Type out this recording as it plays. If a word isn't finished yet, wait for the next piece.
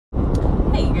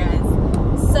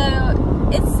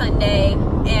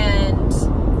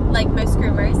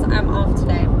I'm off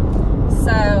today.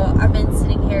 So I've been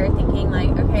sitting here thinking like,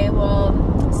 okay, well,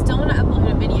 still want to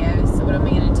upload a video, so what am I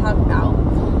going to talk about?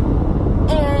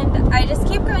 And I just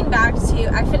keep going back to,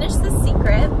 I finished The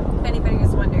Secret, if anybody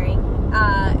was wondering.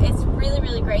 It's really,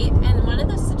 really great. And one of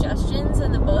the suggestions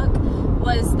in the book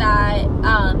was that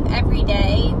every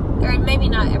day, or maybe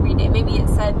not every day, maybe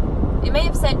it may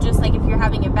have said just like if you're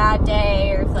having a bad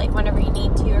day, or if like whenever you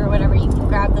need to or whatever, you can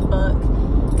grab the book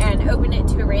and open it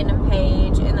to a random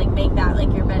page and like make that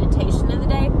like your meditation of the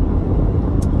day.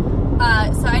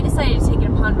 So I decided to take it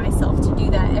upon myself to do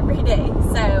that every day.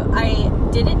 So I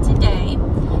did it today.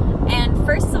 And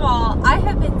first of all, I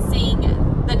have been seeing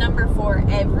the number 4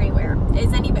 everywhere.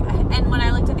 And when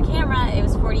I looked at the camera, it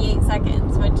was 48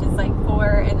 seconds, which is like 4,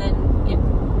 and then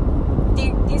do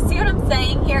you see what I'm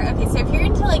saying here? Okay, so if you're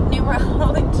into like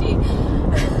numerology,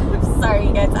 I'm sorry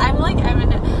you guys,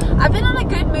 I've been on a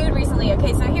good mood recently.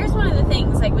 Okay, so here's one of the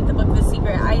things like with the book The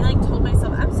Secret. I like told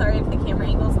myself, I'm sorry if the camera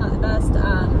angle's not the best.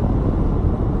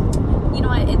 You know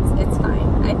what, it's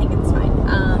fine. I think it's fine.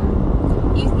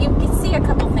 You can see a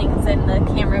couple things in the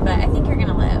camera, but I think you're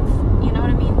gonna live. You know what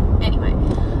I mean? Anyway,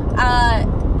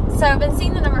 so I've been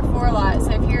seeing the number 4 a lot.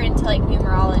 So if you're into like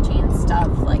numerology and stuff,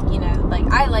 like, you know, like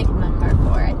I like the number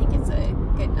 4. I think it's a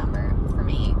good number for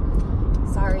me.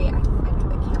 Sorry, I got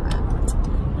the camera. I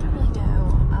don't really know.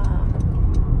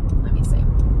 Let me see.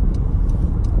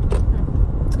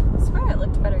 I swear I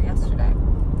looked better yesterday.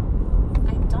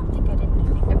 I don't think I did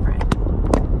anything different.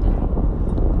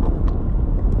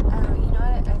 Oh, you know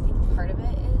what? I think part of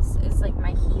it is like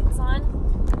my heat's on.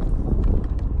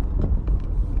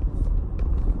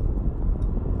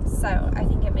 So I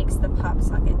think it makes the pop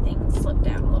socket thing slip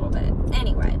down a little bit.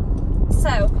 Anyway,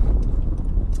 so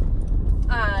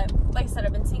like I said,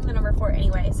 I've been seeing the number 4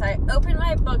 anyway. So I opened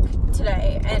my book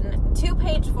today, and to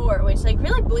page 4, which like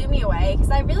really blew me away,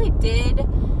 because I really did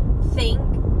think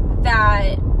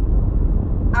that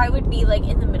I would be like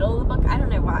in the middle of the book. I don't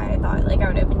know why I thought like I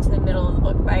would open to the middle of the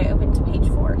book, but I opened to page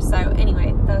 4. So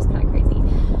anyway, that was kind of crazy.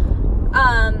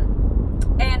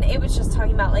 And it was just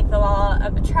talking about like the law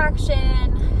of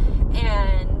attraction,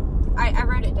 and I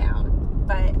wrote it down,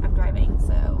 but I'm driving,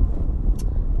 so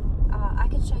I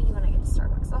can show you when I get to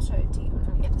Starbucks. I'll show it to you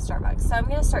when we get to Starbucks. So I'm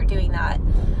going to start doing that.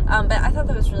 But I thought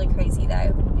that was really crazy that I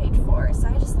opened to page 4, so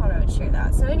I just thought I would share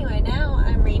that. So anyway, now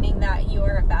I'm reading that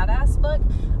You're a Badass book.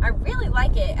 I really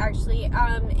like it, actually.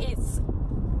 It's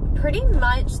pretty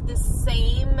much the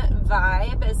same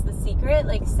vibe as The Secret,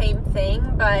 like same thing,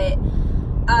 but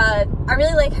I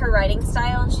really like her writing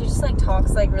style, and she just like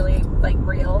talks like really like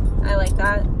real. I like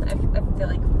that. I feel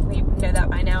like we know that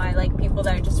by now. I like people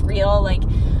that are just real, like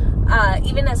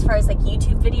even as far as like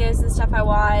YouTube videos and stuff I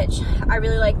watch, I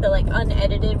really like the like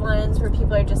unedited ones where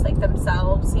people are just like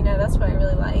themselves, you know. That's what I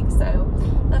really like. So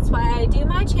that's why I do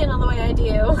my channel the way I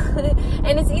do.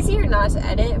 And it's easier not to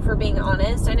edit, if we're being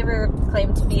honest. I never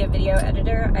claimed to be a video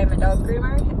editor. I'm a dog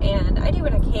groomer, and I do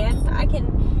what I can.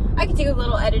 I could do a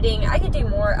little editing. I could do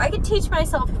more. I could teach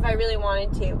myself if I really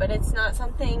wanted to, but it's not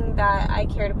something that I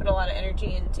care to put a lot of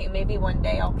energy into. Maybe one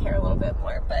day I'll care a little bit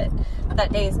more, but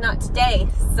that day is not today,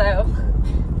 so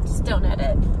just don't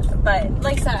edit. But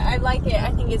like I said, I like it. I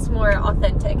think it's more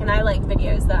authentic, and I like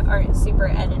videos that aren't super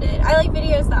edited. I like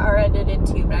videos that are edited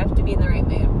too, but I have to be in the right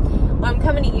mood. When I'm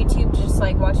coming to YouTube to just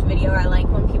like watch a video, I like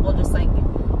when people just like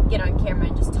get on camera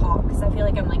and just talk, because I feel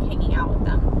like I'm like hanging out with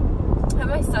them. I have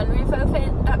my sunroof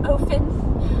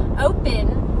open,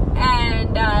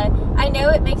 and I know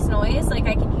it makes noise, like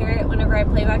I can hear it whenever I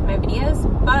play back my videos,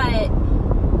 but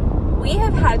we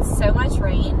have had so much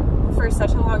rain for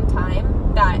such a long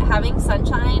time that having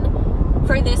sunshine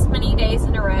for this many days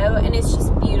in a row, and it's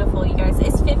just beautiful, you guys.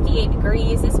 It's 58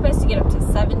 degrees. It's supposed to get up to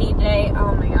 70 today.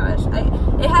 Oh my gosh.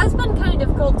 It has been kind of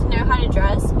difficult to know how to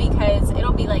dress, because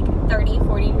it'll be like 30,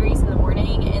 40 degrees in the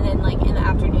morning, and then like in the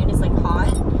afternoon it's like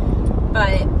hot.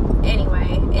 But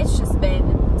anyway, it's just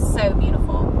been so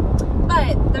beautiful.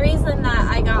 But the reason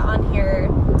that I got on here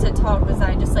to talk was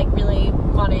I just like really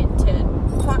wanted to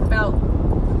talk about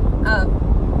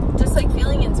just like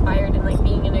feeling inspired and like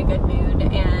being in a good mood,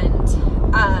 and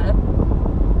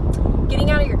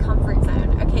getting out of your comfort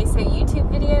zone. Okay, so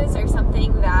YouTube videos are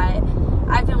something that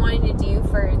I've been wanting to do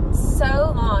for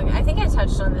so long. I think I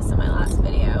touched on this in my last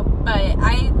video, but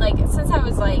I like, since I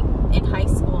was like in high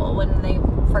school when they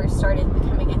first started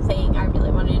becoming a thing, I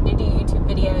really wanted to do YouTube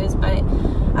videos, but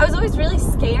I was always really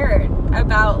scared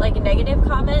about like negative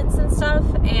comments and stuff,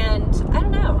 and I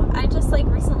don't know, I just like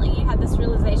recently had this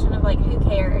realization of like, who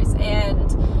cares?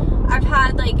 And I've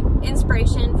had like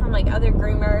inspiration from like other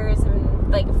groomers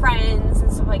and like friends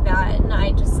and stuff like that, and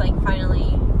I just like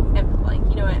finally am like,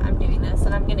 you know know what, I'm doing this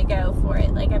and I'm gonna go for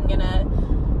it. Like, I'm gonna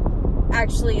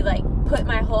actually like put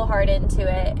my whole heart into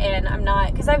it, and I'm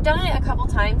not, because I've done it a couple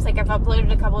times. Like, I've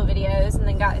uploaded a couple of videos and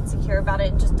then got insecure about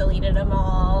it and just deleted them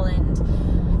all.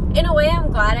 And in a way,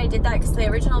 I'm glad I did that, because the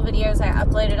original videos I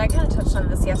uploaded, I kind of touched on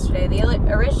this yesterday, the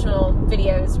original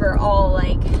videos were all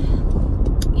like,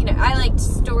 you know, I liked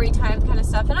story time kind of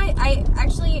stuff. And I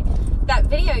actually, that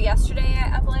video yesterday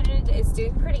I uploaded is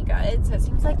doing pretty good, so it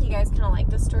seems like you guys kind of like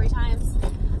the story times,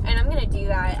 and I'm gonna do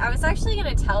that. I was actually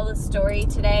gonna tell the story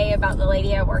today about the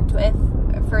lady I worked with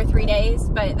for 3 days,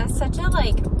 but that's such a,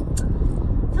 like,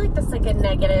 I feel like that's like a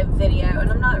negative video,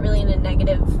 and I'm not really in a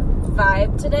negative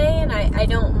vibe today, and I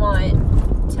don't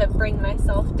want to bring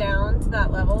myself down to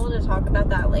that level to talk about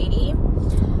that lady.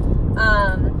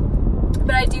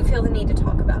 But I do feel the need to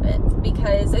talk about it,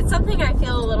 because it's something I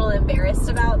feel a little embarrassed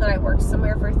about, that I worked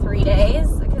somewhere for 3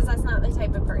 days, because that's not the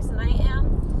type of person I am.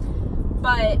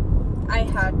 But I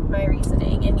had my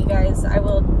reasoning, and you guys, I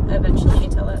will eventually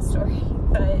tell that story.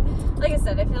 But like I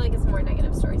said, I feel like it's a more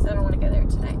negative story, so I don't want to go there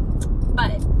today.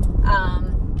 But,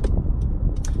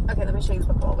 okay, let me show you the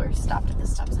book while we're stopped at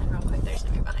this stop sign real quick. There's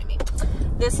nobody behind me.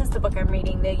 This is the book I'm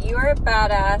reading, the You Are a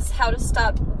Badass, How to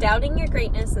Stop Doubting Your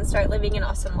Greatness and Start Living an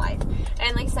Awesome Life.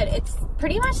 And like I said, it's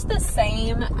pretty much the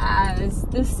same as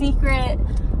The Secret,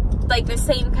 like the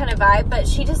same kind of vibe, but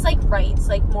she just like writes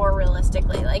like more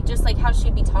realistically, like just like how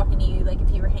she'd be talking to you, like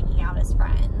if you were hanging out as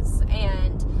friends.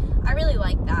 And I really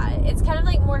like that. It's kind of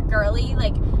like more girly,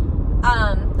 like,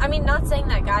 I mean, not saying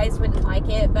that guys wouldn't like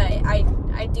it, but I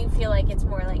do feel like it's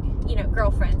more like, you know,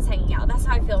 girlfriends hanging out. That's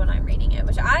how I feel when I'm reading it,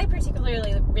 which I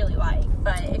particularly really like.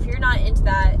 But if you're not into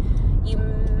that, you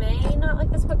may not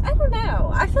like this book. I don't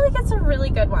know. I feel like it's a really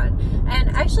good one.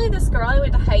 And actually, this girl I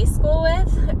went to high school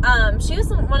with, she was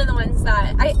one of the ones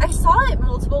that I saw it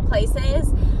multiple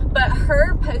places, but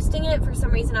her posting it, for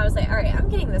some reason, I was like, all right, I'm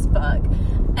getting this book.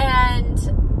 And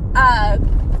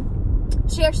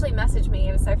she actually messaged me.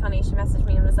 It was so funny. She messaged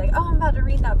me and was like, oh, I'm about to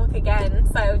read that book again.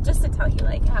 So just to tell you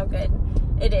like how good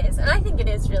it is. And I think it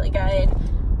is really good.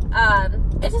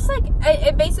 It's just like,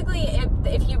 it basically,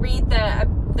 if you read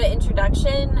the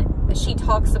introduction, she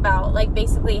talks about like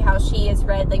basically how she has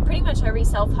read like pretty much every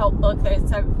self-help book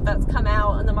that's come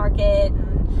out on the market.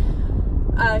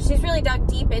 And she's really dug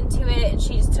deep into it, and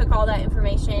she just took all that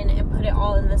information and put it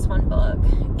all in this one book.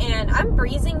 And I'm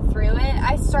breezing through it.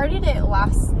 I started it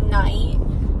last night.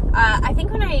 I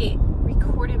think when I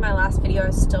recorded my last video, I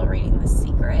was still reading The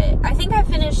Secret. I think I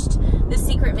finished The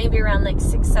Secret maybe around like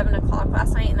 6, 7 o'clock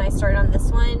last night, and I started on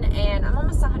this one, and I'm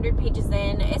almost 100 pages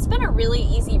in. It's been a really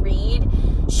easy read.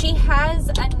 She has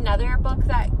another book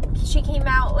that she came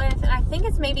out with, and I think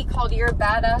it's maybe called You're a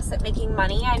Badass at Making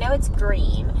Money. I know it's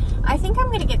green. I think I'm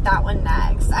going to get that one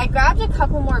next. I grabbed a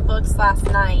couple more books last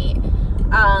night.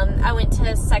 I went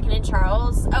to Second and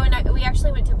Charles. Oh, and we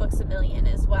actually went to Books A Million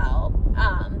as well.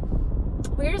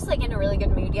 We were just like in a really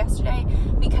good mood yesterday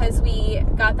because we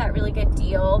got that really good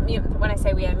deal. When I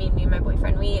say we, I mean me and my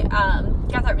boyfriend. We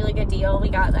got that really good deal. We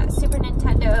got that Super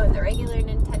Nintendo and the regular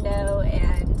Nintendo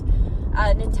and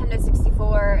Nintendo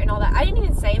 64 and all that. I didn't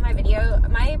even say in my video,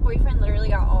 my boyfriend literally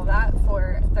got all that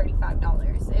for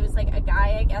 $35. It was like a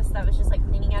guy, I guess, that was just like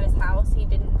cleaning out his house. He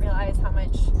didn't realize how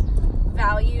much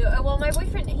value. Well, my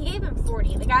boyfriend, he gave him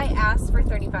 $40. The guy asked for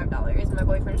 $35, and my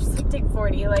boyfriend just like, take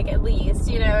 $40, like at least,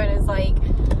 you know. And it's like,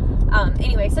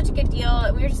 anyway, such a good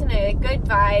deal. We were just in a good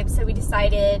vibe, so we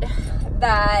decided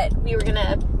that we were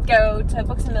gonna go to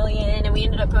Books A Million, and we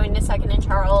ended up going to Second and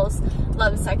Charles.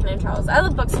 Love Second and Charles. I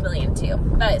love Books A Million too,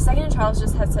 but Second and Charles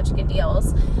just has such good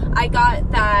deals. I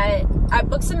got that at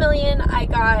Books A Million. I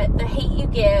got The Hate You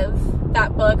Give,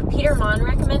 that book. Peter Mon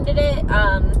recommended it.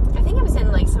 I think it was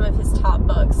in like some of his top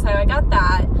books, so I got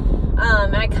that.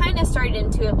 And I kind of started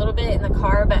into it a little bit in the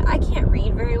car, but I can't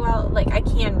read very well. Like, I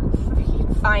can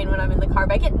read fine when I'm in the car,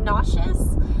 but I get nauseous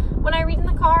when I read in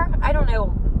the car. I don't know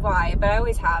why, but I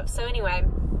always have. So anyway,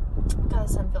 God,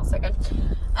 the sun feels so good.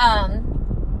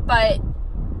 But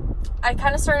I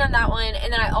kind of started on that one,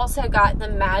 and then I also got The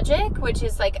Magic, which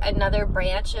is like another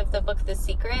branch of the book The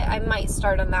Secret. I might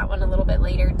start on that one a little bit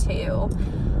later too.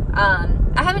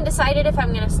 I haven't decided if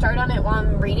I'm going to start on it while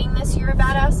I'm reading this You're a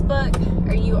Badass book,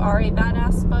 or You Are a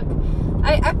Badass book.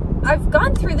 I've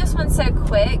gone through this one so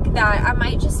quick that I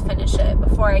might just finish it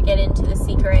before I get into The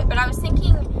Secret. But I was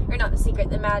thinking, or not The Secret,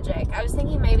 The Magic. I was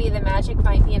thinking maybe The Magic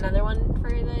might be another one for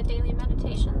the daily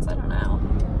meditations. I don't know.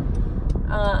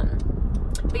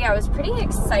 But yeah, I was pretty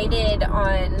excited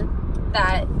on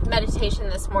that meditation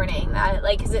this morning, that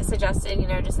like, because it suggested, you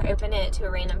know, just open it to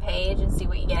a random page and see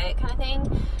what you get kind of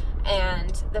thing.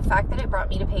 And the fact that it brought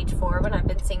me to page 4 when I've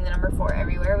been seeing the number 4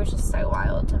 everywhere was just so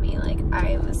wild to me. Like,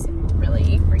 I was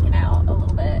really freaking out a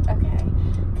little bit. Okay,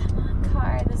 come on,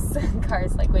 car. This car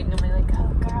is like waiting on me, like,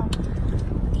 oh, girl,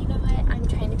 you know what? I'm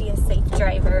trying to be a safe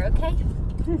driver, okay?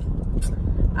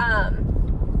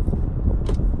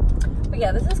 But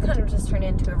yeah, this has kind of just turned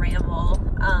into a ramble.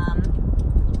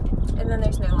 And then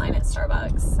there's no line at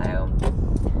Starbucks, so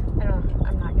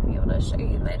I'm not gonna be able to show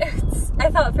you my notes. I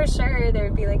thought for sure there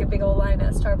would be like a big old line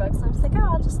at Starbucks, and I was like,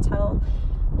 oh, I'll just tell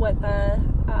what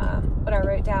I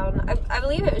wrote down. I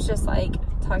believe it was just like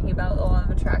talking about the law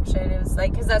of attraction. It was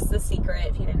like, because that's the secret,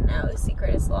 if you didn't know, the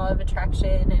secret is the law of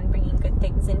attraction and bringing good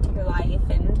things into your life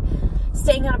and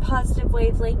staying on a positive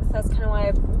wavelength. That's kind of why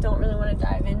I don't really want to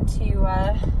dive into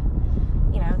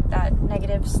you know, that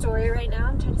negative story right now.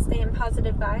 I'm trying to stay in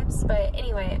positive vibes. But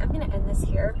anyway, I'm going to end this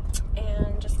here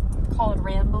and just call it a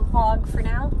ramble vlog for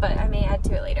now, but I may add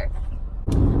to it later.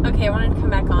 Okay, I wanted to come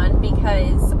back on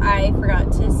because I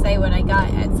forgot to say what I got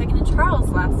at 2nd and Charles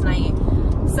last night.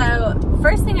 So,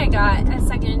 first thing I got at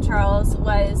 2nd and Charles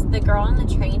was the Girl on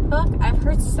the Train book. I've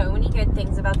heard so many good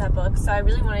things about that book, so I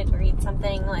really wanted to read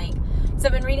something like, so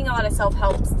I've been reading a lot of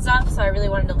self-help stuff, so I really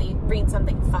wanted to read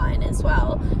something fun as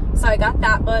well. So I got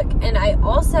that book, and I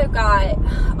also got,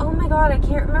 oh my god, I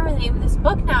can't remember the name of this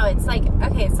book now. It's like,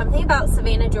 okay, it's something about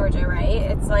Savannah, Georgia, right?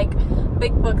 It's like a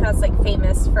big book that's like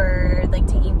famous for like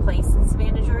taking place in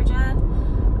Savannah, Georgia.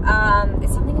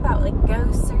 It's something about like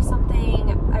ghosts or something,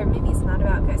 or maybe it's not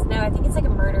about ghosts. No, I think it's like a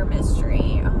murder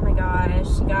mystery. Oh my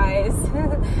gosh, you guys.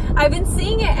 I've been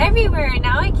seeing it everywhere, and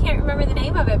now I can't remember the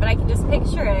name of it, but I can just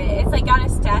picture it. It's like got a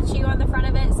statue on the front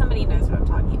of it. Somebody knows what I'm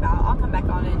talking about. I'll come back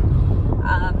on it,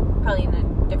 probably in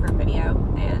a different video,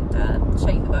 and show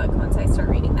you the book once I start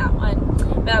reading that one.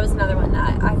 But that was another one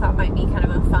that I thought might be kind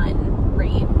of a fun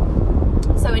read.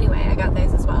 So anyway, I got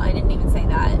those as well. I didn't even say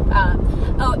that.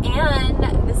 Oh,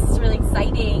 and this is really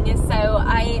exciting. So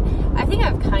I think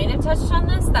I've kind of touched on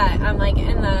this, that I'm like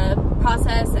in the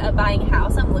process of buying a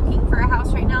house. I'm looking for a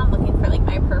house right now. I'm looking for like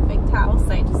my perfect house.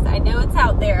 I know it's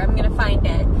out there. I'm gonna find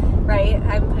it, right?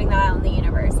 I'm putting that out in the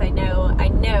universe. I know.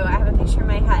 I have a picture in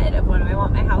my head of what I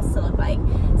want my house to look like.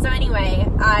 So anyway,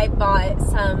 I bought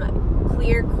some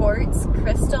clear quartz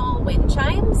crystal wind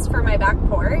chimes for my back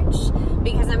porch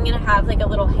because I'm gonna have like a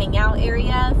little hangout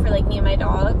area for like me and my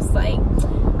dogs. Like,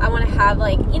 I want to have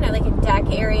like, you know, like a deck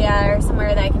area or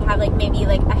somewhere that I can have like maybe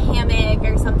like a hammock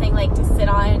or something like to sit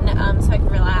on, so I can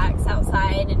relax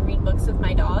outside and read books with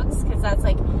my dogs, because that's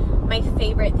like my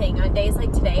favorite thing on days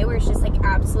like today where it's just like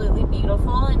absolutely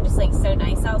beautiful and just like so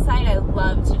nice outside. I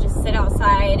love to just sit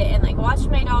outside and like watch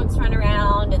my dogs run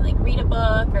around and like read a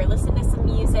book or listen to some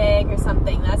music or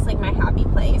something. That's like my happy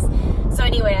place. So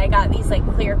anyway, I got these like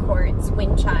clear quartz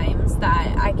wind chimes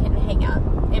that I can hang up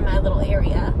in my little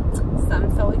area. So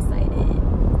I'm so excited.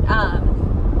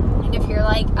 And if you're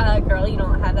like, girl, you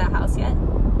don't have that house yet,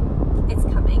 it's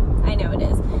coming. I know it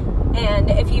is. And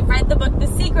if you've read the book The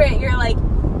Secret, you're like,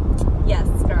 yes,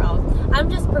 girl. I'm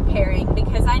just preparing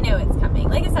because I know it's coming.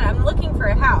 Like I said, I'm looking for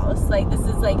a house. Like, this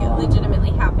is like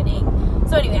legitimately happening.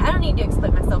 So anyway, I don't need to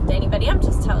explain myself to anybody. I'm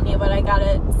just telling you what I got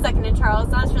at 2nd and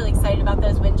Charles. I was really excited about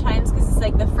those wind chimes because it's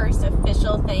like the first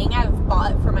official thing I've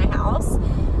bought for my house.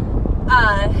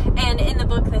 And in the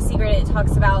book The Secret, it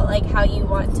talks about like how you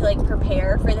want to like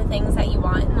prepare for the things that you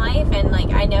want in life, and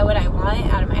like I know what I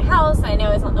want out of my house. I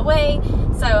know it's on the way,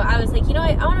 so I was like, you know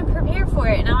what, I want to prepare for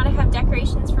it, and I want to have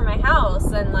decorations for my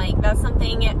house, and like that's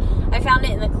something. I found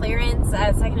it in the clearance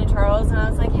at 2nd and Charles, and I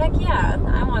was like, heck yeah,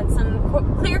 I want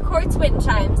some clear quartz wind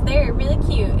chimes. They're really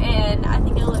cute, and I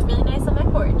think it'll look really nice on my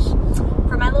porch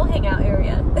for my little hangout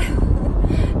area.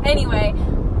 Anyway,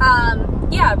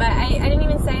 yeah, but I didn't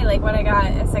even say like what I got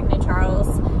at 2nd and Charles.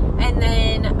 And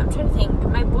then I'm trying to think,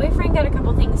 my boyfriend got a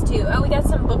couple things too. Oh, we got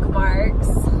some bookmarks.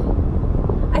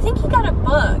 I think he got a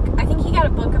book. I think he got a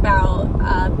book about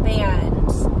band.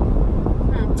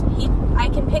 I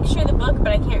can picture the book, but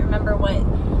I can't remember what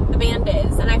the band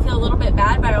is. And I feel a little bit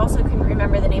bad, but I also couldn't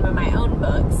remember the name of my own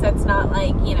book. So it's not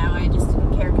like, you know, I just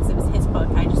didn't care because it was his book.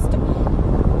 I just,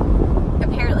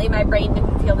 apparently my brain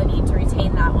didn't feel the need to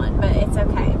retain that one, but it's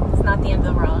okay. It's not the end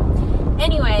of the world.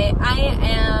 Anyway, I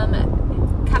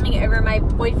am coming over. My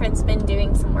boyfriend's been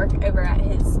doing some work over at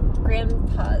his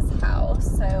grandpa's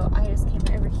house, so I just came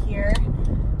over here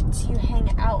to hang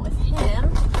out with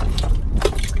him.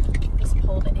 Just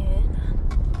pulled in.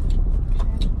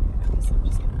 Okay, so I'm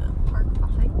just gonna park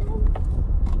behind him.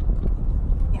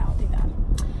 Yeah, I'll do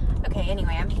that. Okay,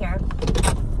 anyway, I'm here.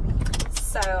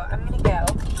 So I'm gonna go.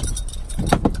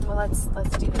 Well, let's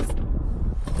do this.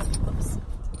 Oops.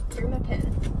 Threw my pen.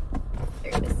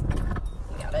 There it is.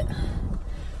 You got it.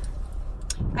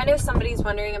 I know somebody's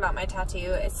wondering about my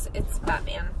tattoo. It's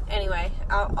Batman. Anyway,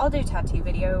 I'll do a tattoo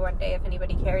video one day if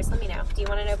anybody cares. Let me know. Do you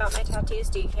want to know about my tattoos?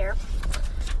 Do you care?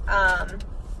 I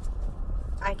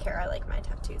care. I like my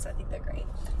tattoos. I think they're great.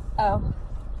 Oh,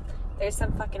 there's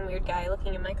some fucking weird guy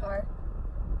looking in my car.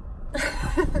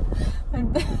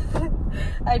 I'm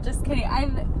just kidding.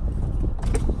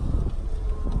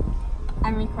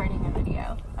 I'm recording a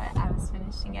video, but I was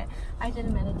finishing it. I did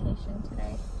a meditation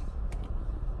today.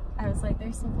 I was like,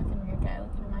 there's some fucking weird guy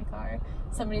looking in my car.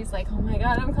 Somebody's like, oh my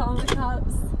god, I'm calling the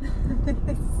cops.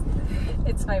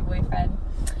 It's my boyfriend.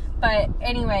 But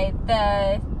anyway,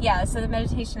 so the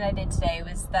meditation I did today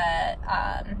was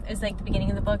it was like the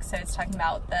beginning of the book, so it's talking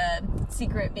about the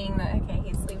secret being okay,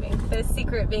 he's leaving. The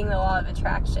secret being the law of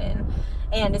attraction.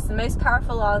 And it's the most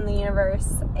powerful law in the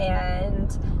universe,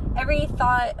 and every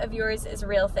thought of yours is a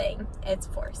real thing. It's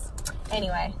force.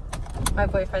 Anyway, my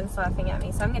boyfriend's laughing at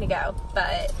me, so I'm gonna go.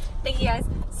 But thank you guys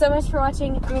so much for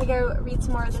watching. I'm gonna go read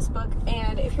some more of this book,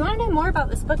 and if you want to know more about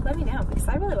this book, let me know, because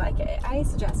I really like it. I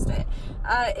suggest it.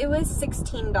 It was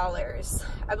 $16,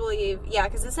 I believe. Yeah,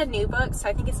 because it said new book, so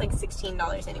I think it's like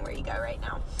 $16 anywhere you go right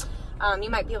now. You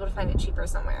might be able to find it cheaper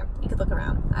somewhere. You could look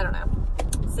around. I don't know.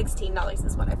 $16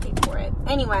 is what I paid for it.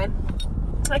 Anyway,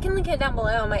 I can link it down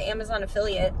below on my Amazon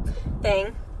affiliate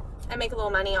thing. I make a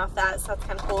little money off that, so that's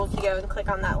kind of cool. If you go and click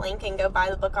on that link and go buy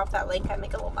the book off that link, I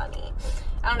make a little money.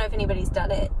 I don't know if anybody's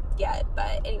done it yet,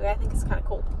 but anyway, I think it's kind of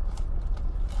cool.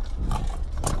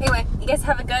 Anyway, you guys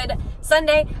have a good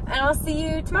Sunday, and I'll see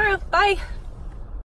you tomorrow. Bye!